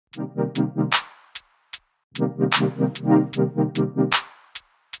What's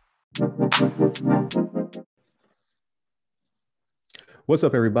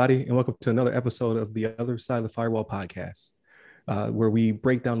up, everybody, and welcome to another episode of the Other Side of the Firewall podcast, where we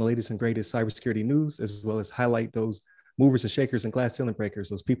break down the latest and greatest cybersecurity news, as well as highlight those movers and shakers and glass ceiling breakers,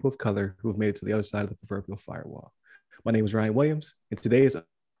 those people of color who have made it to the other side of the proverbial firewall. My name is Ryan Williams, and today, as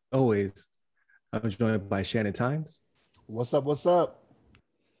always, I'm joined by Shannon Tynes. What's up? What's up?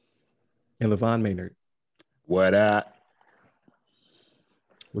 And LeVon Maynard. What up?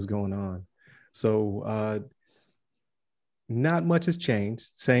 What's going on? So, not much has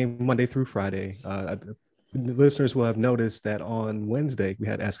changed. Same Monday through Friday. The listeners will have noticed that on Wednesday we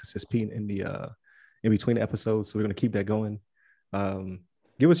had Ask Us SP in in between episodes, so we're going to keep that going.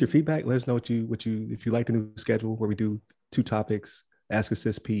 Give us your feedback. Let us know if you like the new schedule where we do 2 topics, Ask Us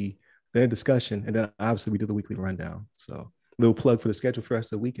SP, then a discussion, and then obviously we do the weekly rundown. So a little plug for the schedule for the rest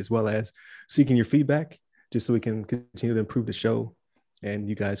of the week, as well as seeking your feedback, just so we can continue to improve the show, and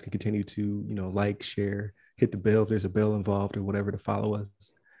you guys can continue to like, share, hit the bell if there's a bell involved or whatever to follow us,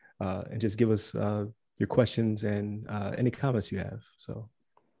 and just give us your questions and any comments you have. So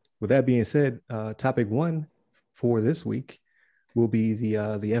with that being said, topic 1 for this week will be the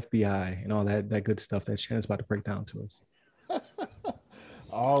FBI and all that good stuff that Shannon's about to break down to us.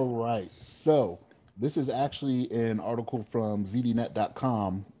 All right. So this is actually an article from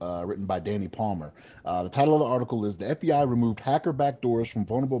zdnet.com written by Danny Palmer. The title of the article is "The FBI Removed Hacker Backdoors from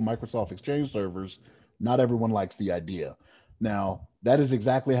Vulnerable Microsoft Exchange Servers. Not everyone likes the idea." Now, that is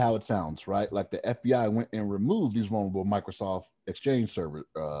exactly how it sounds, right? Like the FBI went and removed these vulnerable Microsoft Exchange server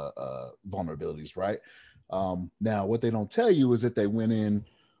vulnerabilities, right? Now, what they don't tell you is that they went in,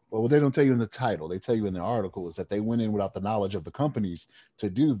 well, what they don't tell you in the title, they tell you in the article is that they went in without the knowledge of the companies to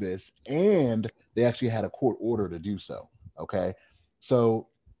do this, and they actually had a court order to do so, okay? So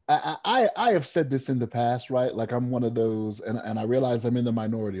I have said this in the past, right? Like I'm one of those, and I realize I'm in the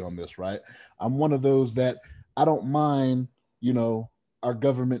minority on this, right? I'm one of those that I don't mind, our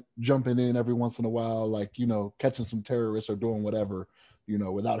government jumping in every once in a while, like, catching some terrorists or doing whatever,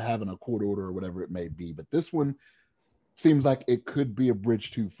 without having a court order or whatever it may be. But this one seems like it could be a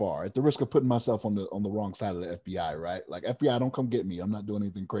bridge too far, at the risk of putting myself on the wrong side of the FBI, right? Like, FBI, don't come get me. I'm not doing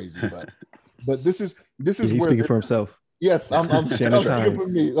anything crazy, but this is He's where speaking for himself. Yes, I'm speaking for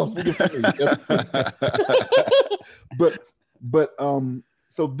me. I'm speaking for me. Yes. but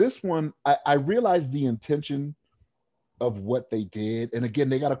so this one, I realized the intention of what they did, and again,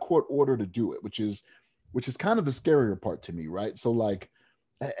 they got a court order to do it, which is kind of the scarier part to me, right? So like,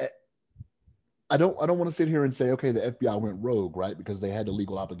 I don't want to sit here and say, okay, the FBI went rogue, right? Because they had the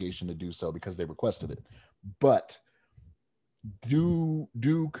legal obligation to do so because they requested it, but do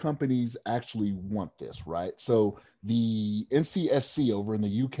companies actually want this, right? So the NCSC over in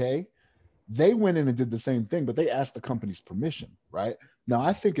the UK, they went in and did the same thing, but they asked the company's permission, right? Now,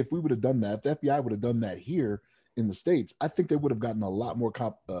 I think if we would have done that, if the FBI would have done that here in the States, I think they would have gotten a lot more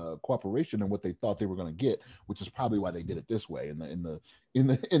cooperation than what they thought they were going to get, which is probably why they did it this way in the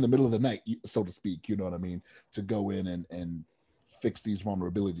middle of the night, so to speak. You know what I mean? To go in and fix these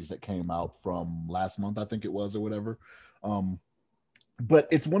vulnerabilities that came out from last month, I think it was, or whatever. But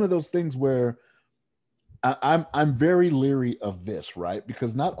it's one of those things where I'm very leery of this, right?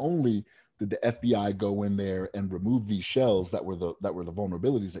 Because not only did the FBI go in there and remove these shells that were the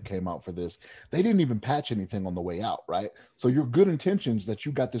vulnerabilities that came out for this, they didn't even patch anything on the way out, right? So your good intentions that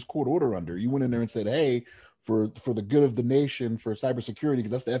you got this court order under, you went in there and said, hey, for the good of the nation, for cybersecurity,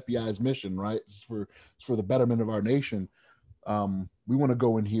 because that's the FBI's mission, right? It's for the betterment of our nation. We want to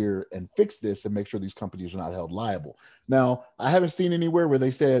go in here and fix this and make sure these companies are not held liable. Now, I haven't seen anywhere where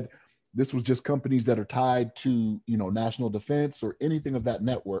they said this was just companies that are tied to, national defense or anything of that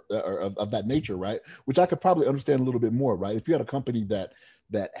network or of that nature, right? Which I could probably understand a little bit more, right? If you had a company that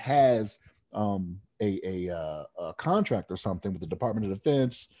has a contract or something with the Department of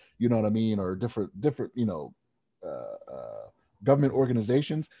Defense, you know what I mean, or different government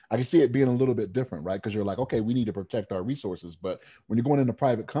organizations, I can see it being a little bit different, right? Because you're like, okay, we need to protect our resources, but when you're going into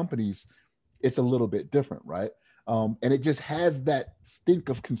private companies, it's a little bit different, right? And it just has that stink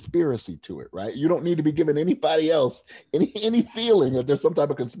of conspiracy to it, right? You don't need to be giving anybody else any feeling that there's some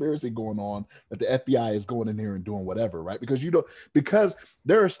type of conspiracy going on, that the FBI is going in here and doing whatever, right? Because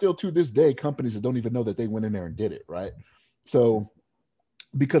there are still to this day companies that don't even know that they went in there and did it, right? So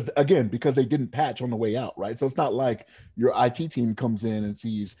because they didn't patch on the way out, right? So it's not like your IT team comes in and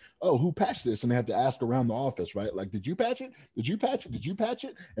sees, oh, who patched this? And they have to ask around the office, right? Like, did you patch it? Did you patch it? Did you patch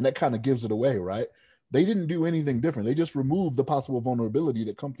it? And that kind of gives it away, right? They didn't do anything different. They just removed the possible vulnerability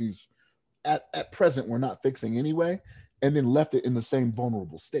that companies at present were not fixing anyway. and then left it in the same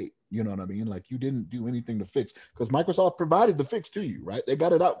vulnerable state. You know what I mean? Like you didn't do anything to fix, because Microsoft provided the fix to you, right? They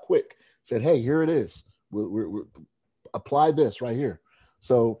got it out quick, said, hey, here it is. We're apply this right here.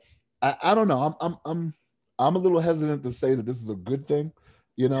 So I don't know. I'm a little hesitant to say that this is a good thing,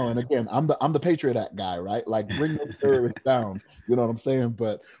 you know. And again, I'm the Patriot Act guy, right? Like bring those terrorists down. You know what I'm saying?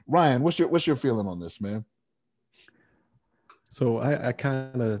 But Ryan, what's your feeling on this, man? So I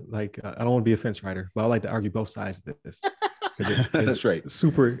kind of like, I don't want to be a fence rider, but I like to argue both sides of this because it is That's right.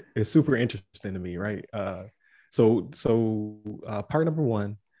 super interesting to me, right? Part number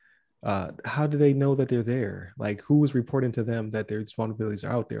one, how do they know that they're there? Like, who is reporting to them that there's vulnerabilities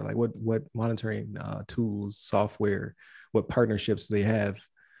are out there? Like, what monitoring tools, software, what partnerships do they have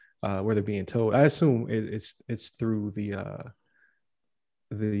where they're being told? I assume it's through the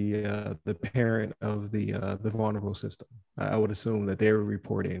parent of the vulnerable system. I would assume that they were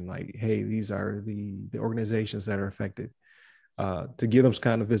reporting like, hey, these are the organizations that are affected, to give them some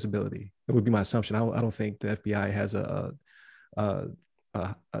kind of visibility. It would be my assumption. I don't think the FBI has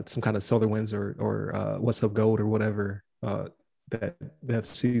some kind of SolarWinds or What's Up Gold or whatever that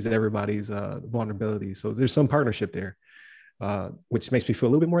sees everybody's vulnerabilities. So there's some partnership there, which makes me feel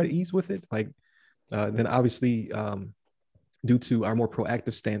a little bit more at ease with it. Like then obviously, due to our more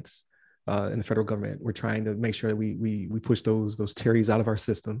proactive stance in the federal government, we're trying to make sure that we push those Terrys out of our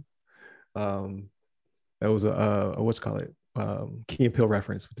system. That was a what's called it, Key and Peele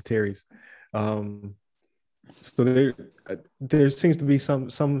reference with the Terrys. So there seems to be some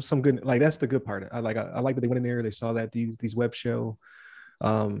good, like that's the good part. I like that they went in there, they saw that these web shell,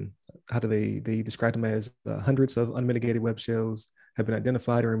 how do they describe them as hundreds of unmitigated web shells have been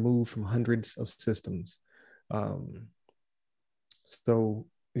identified and removed from hundreds of systems. So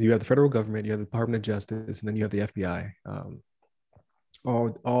you have the federal government, you have the Department of Justice, and then you have the FBI,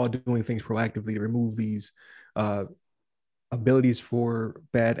 all doing things proactively to remove these abilities for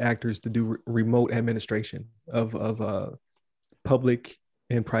bad actors to do remote administration of public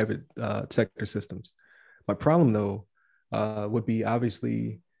and private sector systems. My problem, though, would be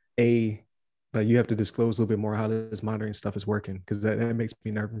obviously you have to disclose a little bit more how this monitoring stuff is working, because that makes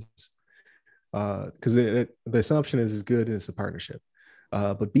me nervous. Because the assumption is it's good and it's a partnership.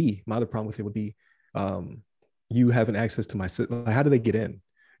 But B, my other problem with it would be you having access to my system. Like, how do they get in?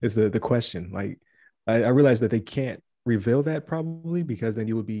 Is the question. Like, I realize that they can't reveal that probably, because then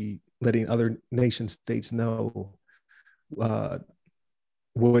you would be letting other nation states know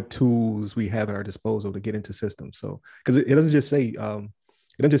what tools we have at our disposal to get into systems. So because it doesn't just say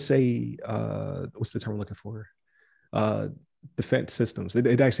what's the term I'm looking for? Defense systems.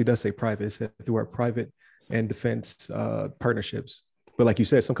 It actually does say private. It said through our private and defense partnerships. But like you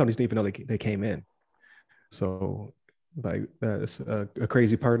said, some companies didn't even know they came in. So like that's a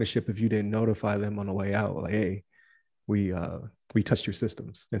crazy partnership if you didn't notify them on the way out. Like, hey, we touched your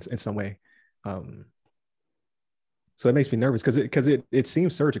systems in some way. So that makes me nervous because it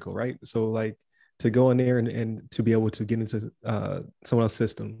seems surgical, right? So like to go in there and to be able to get into someone else's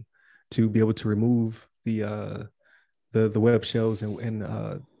system, to be able to remove the web shells and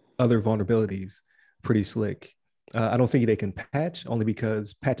other vulnerabilities, pretty slick. I don't think they can patch, only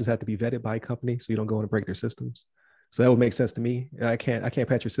because patches have to be vetted by a company, so you don't go in and break their systems. So that would make sense to me. I can't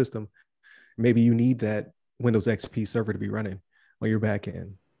patch your system. Maybe you need that Windows XP server to be running on your back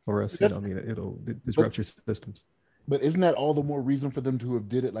end, or else it'll disrupt your systems. But isn't that all the more reason for them to have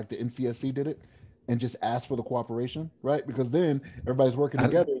did it like the NCSC did it, and just ask for the cooperation, right? Because then everybody's working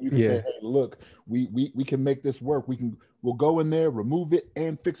together. You can say, hey, look, we can make this work. We'll go in there, remove it,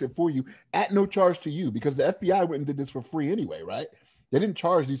 and fix it for you at no charge to you, because the FBI went and did this for free anyway, right? They didn't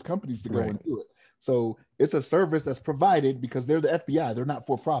charge these companies to go and do it. So it's a service that's provided because they're the FBI. They're not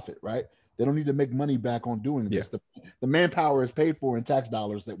for profit, right? They don't need to make money back on doing this. The manpower is paid for in tax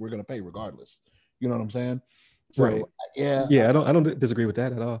dollars that we're going to pay regardless. You know what I'm saying? So, I don't disagree with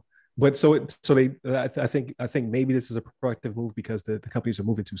that at all. But I think maybe this is a proactive move because the companies are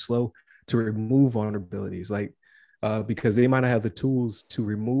moving too slow to remove vulnerabilities, like because they might not have the tools to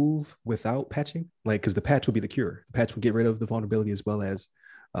remove without patching, like because the patch will be the cure. The patch will get rid of the vulnerability as well as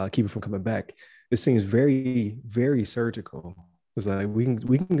keep it from coming back. It seems very, very surgical. It's like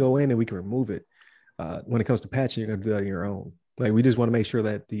we can go in and we can remove it. When it comes to patching, you're going to do that on your own. Like we just want to make sure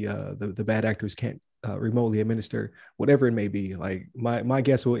that the bad actors can't remotely administer whatever it may be. Like my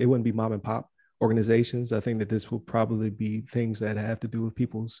guess it wouldn't be mom and pop organizations. I think that this will probably be things that have to do with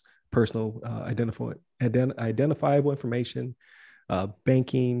people's personal identifiable information,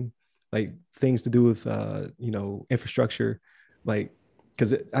 banking, like things to do with infrastructure, like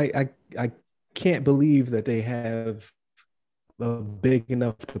because I can't believe that they have a big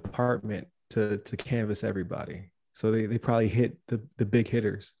enough department to canvass everybody. So they probably hit the big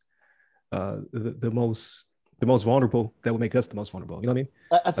hitters, the most vulnerable that would make us the most vulnerable. You know what I mean?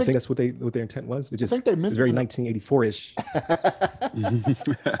 I I think think that's what their intent was. It I just think they it's mentioned very in the, 1984-ish. I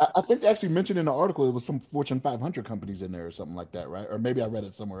think they actually mentioned in the article it was some Fortune 500 companies in there or something like that, right? Or maybe I read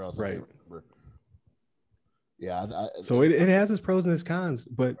it somewhere else. I Right. can't remember. Yeah, So it has its pros and its cons,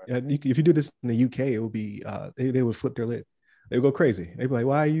 but if you do this in the UK, it would be they would flip their lid. They would go crazy. They'd be like,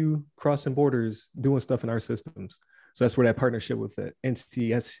 "Why are you crossing borders, doing stuff in our systems?" So that's where that partnership with the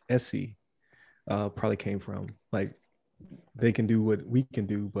NTSC probably came from. Like they can do what we can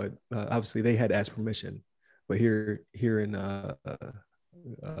do, but obviously they had to ask permission. But here in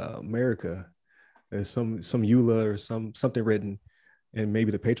America, there's some EULA or something written, and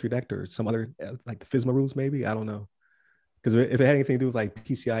maybe the Patriot Act or some other like the FISMA rules, maybe I don't know. Because if it had anything to do with like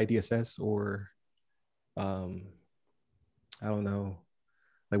PCI DSS or um, I don't know,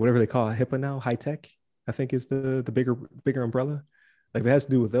 like whatever they call it, HIPAA now, high tech, I think is the bigger umbrella. Like if it has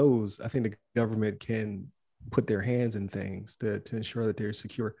to do with those, I think the government can put their hands in things to ensure that they're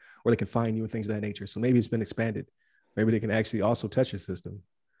secure, or they can fine you and things of that nature. So maybe it's been expanded. Maybe they can actually also touch your system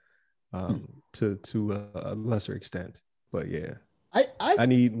to a lesser extent. But yeah, I I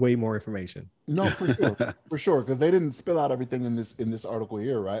need way more information. no, for sure, because they didn't spill out everything in this article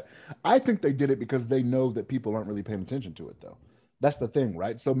here, right? I think they did it because they know that people aren't really paying attention to it, though. That's the thing,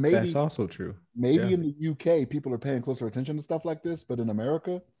 right? So That's maybe also true. maybe Yeah. in the UK people are paying closer attention to stuff like this, but in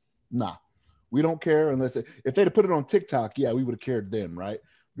America, nah, we don't care unless if they'd have put it on TikTok, yeah, we would have cared then, right?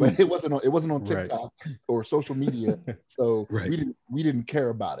 But it wasn't on Right. TikTok or social media, so Right. we didn't care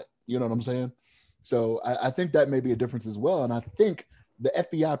about it. You know what I'm saying? So I think that may be a difference as well, and I think the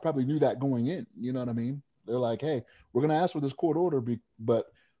FBI probably knew that going in. You know what I mean? They're like, hey, we're going to ask for this court order, but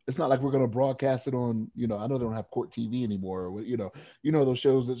it's not like we're going to broadcast it on, I know they don't have court TV anymore. Or, those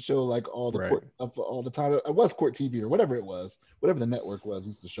shows that show like all the Right. court stuff all the time. It was court TV or whatever it was, whatever the network was,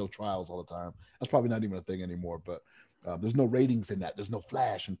 used to show trials all the time. That's probably not even a thing anymore, but there's no ratings in that. There's no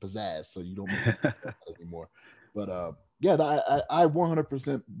flash and pizzazz. So you don't make it anymore. But yeah, I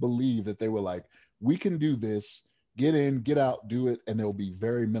 100% believe that they were like, we can do this, get in, get out, do it, and there will be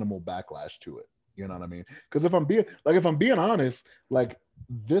very minimal backlash to it. You know what I mean? Because if I'm being honest, like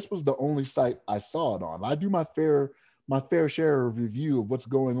this was the only site I saw it on. I do my fair share of review of what's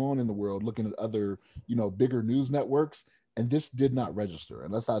going on in the world, looking at other, bigger news networks, and this did not register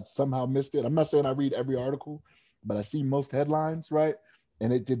unless I somehow missed it. I'm not saying I read every article, but I see most headlines, right?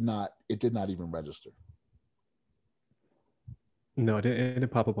 And it did not even register. No, it didn't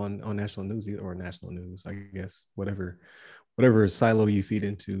pop up on national news either, or national news, I guess, whatever silo you feed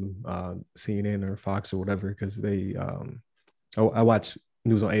into CNN or Fox or whatever, because they I watch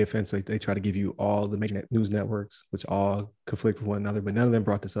news on AFN, so they try to give you all the major news networks, which all conflict with one another, but none of them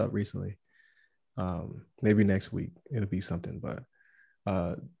brought this up recently. Maybe next week it'll be something, but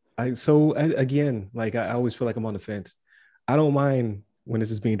again, like I always feel like I'm on the fence. I don't mind when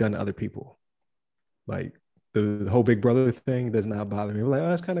this is being done to other people. Like the whole Big Brother thing does not bother me. I'm like, oh,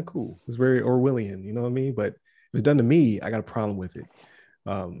 that's kind of cool. It's very Orwellian, you know what I mean? But if it's done to me, I got a problem with it.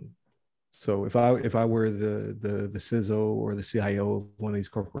 So if I were the CISO or the CIO of one of these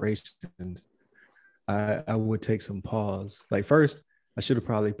corporations, I would take some pause. Like first, I should have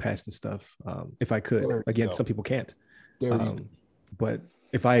probably passed the stuff if I could. Again, some people can't. But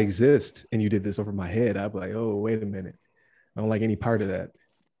if I exist and you did this over my head, I'd be like, oh, wait a minute. I don't like any part of that.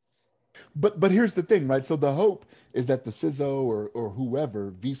 But here's the thing, right? So the hope is that the CISO or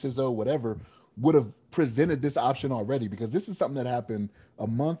whoever, VCISO, whatever, would have presented this option already, because this is something that happened a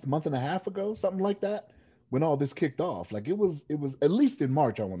month and a half ago, something like that, when all this kicked off. Like it was at least in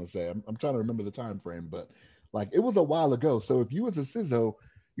March, I want to say. I'm trying to remember the time frame, but like it was a while ago. So if you as a CISO,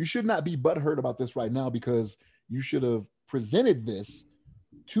 you should not be butthurt about this right now, because you should have presented this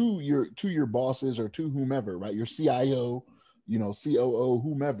to your bosses or to whomever, right? Your CIO, COO,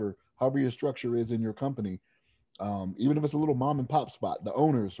 whomever, however your structure is in your company, even if it's a little mom and pop spot, the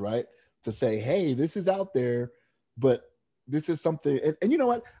owners, right? To say, hey, this is out there, but this is something, and you know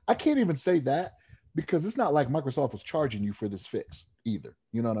what? I can't even say that, because it's not like Microsoft was charging you for this fix either.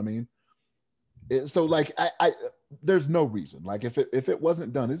 You know what I mean? So like, I there's no reason. Like if it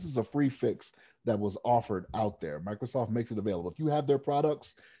wasn't done, this is a free fix that was offered out there. Microsoft makes it available. If you have their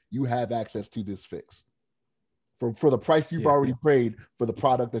products, you have access to this fix for the price you've already paid for the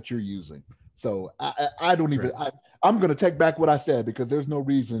product that you're using. So I don't even, I'm going to take back what I said, because there's no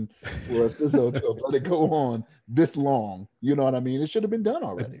reason for a CISO to let it go on this long. You know what I mean? It should have been done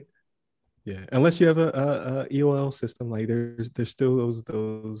already. Yeah, unless you have a EOL system, like there's still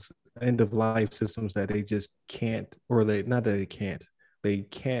those end of life systems that they just can't, or they not that they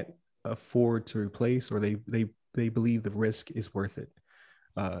can't afford to replace, or they they believe the risk is worth it.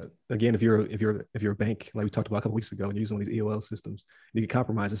 Again, if you're a bank, like we talked about a couple weeks ago, and you're using one of these EOL systems, you get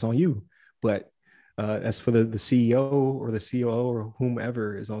compromised, it's on you. But as for the CEO or the COO or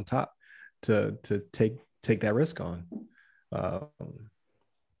whomever is on top to take that risk on.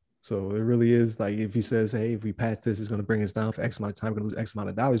 So it really is like, if he says, hey, if we patch this, it's going to bring us down for X amount of time, we're going to lose X amount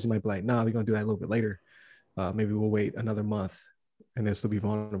of dollars, you might be like, nah, we're going to do that a little bit later. Maybe we'll wait another month and they'll still be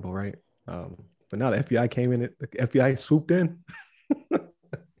vulnerable, right? But now the FBI came in, the FBI swooped in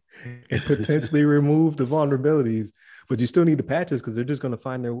and potentially removed the vulnerabilities, but you still need the patches because they're just going to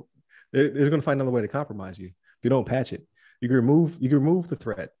find they're going to find another way to compromise you. If you don't patch it, you can remove the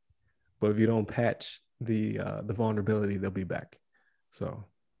threat, but if you don't patch the vulnerability, they'll be back. So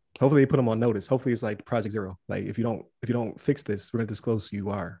hopefully they put them on notice. Hopefully it's like Project Zero. Like if you don't fix this, we're going to disclose who you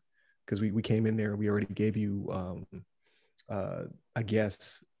are, because we came in there, we already gave you I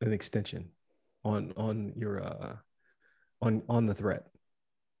guess an extension on your on the threat.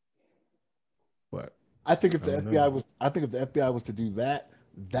 But I think if the FBI was to do that,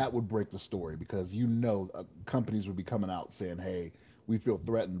 that would break the story, because companies would be coming out saying, "Hey, we feel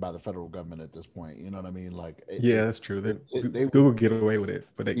threatened by the federal government at this point." You know what I mean? Like, that's true. Google would get away with it,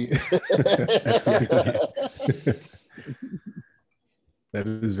 but that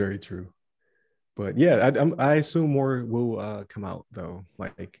is very true. But yeah, I assume more will come out though.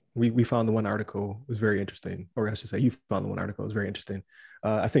 Like we found the one article was very interesting, or I should say, you found the one article was very interesting.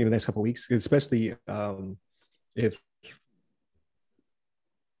 I think in the next couple of weeks, especially if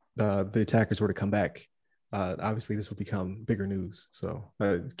the attackers were to come back, obviously this will become bigger news. So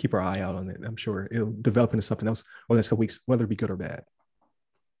keep our eye out on it. I'm sure it'll develop into something else over the next couple of weeks, whether it be good or bad.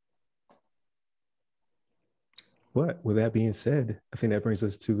 But with that being said, I think that brings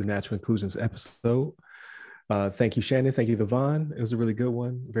us to the natural inclusions episode. Thank you, Shannon. Thank you, LeVon. It was a really good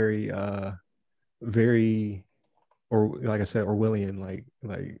one. Very, or like I said, Orwellian. Like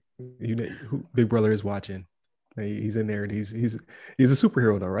Big Brother is watching. He's in there, and he's a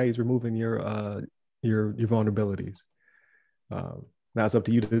superhero though, right? He's removing your vulnerabilities. Now it's up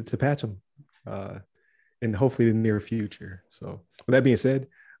to you to patch them, in hopefully the near future. So with that being said,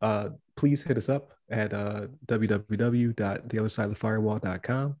 please hit us up at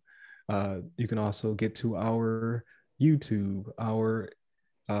www.theothersideofthefirewall.com. You can also get to our YouTube, our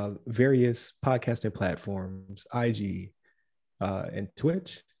various podcasting platforms, IG, and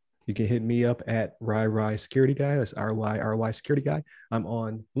Twitch. You can hit me up at RY Security Guy. That's RY Security Guy. I'm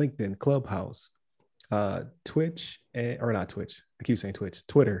on LinkedIn, Clubhouse, Twitch, or not Twitch. I keep saying Twitch,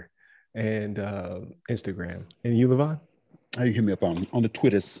 Twitter, and Instagram. And you, LeVon? You can hit me up on the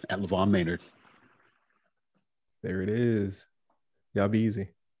Twitters at LeVon Maynard. There it is. Y'all be easy.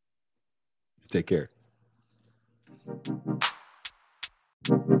 Take care.